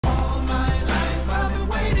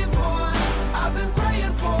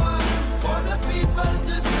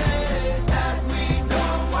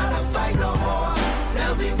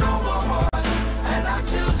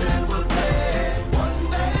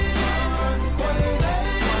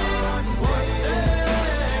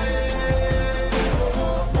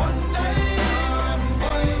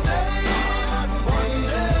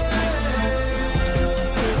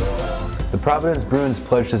Providence Bruins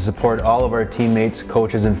pledge to support all of our teammates,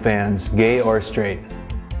 coaches, and fans, gay or straight.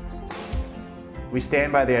 We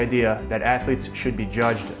stand by the idea that athletes should be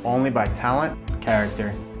judged only by talent,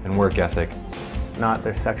 character, and work ethic, not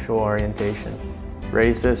their sexual orientation.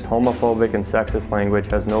 Racist, homophobic, and sexist language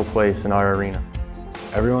has no place in our arena.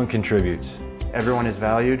 Everyone contributes. Everyone is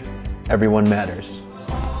valued. Everyone matters.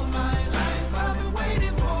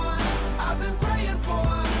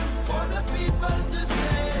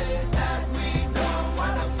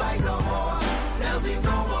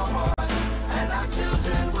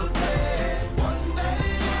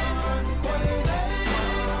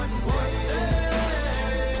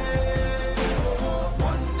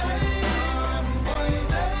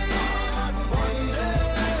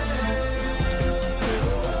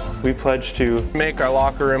 We pledge to make our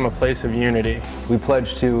locker room a place of unity. We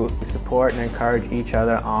pledge to support and encourage each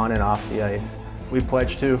other on and off the ice. We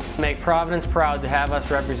pledge to make Providence proud to have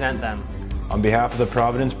us represent them. On behalf of the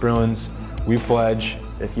Providence Bruins, we pledge,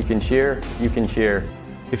 if you can cheer, you can cheer.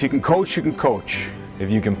 If you can coach, you can coach.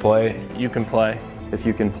 If you can play, you can play. If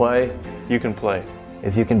you can play, you can play.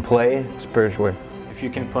 If you can play, spiritual. If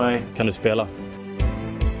you can play, kan du spela.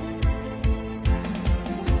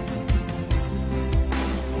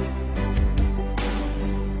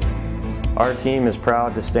 Our team is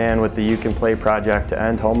proud to stand with the You Can Play project to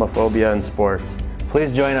end homophobia in sports.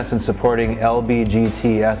 Please join us in supporting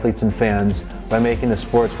LBGT athletes and fans by making the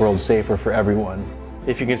sports world safer for everyone.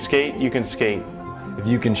 If you can skate, you can skate. If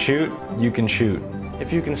you can shoot, you can shoot.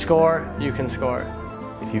 If you can score, you can score.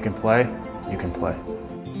 If you can play, you can play.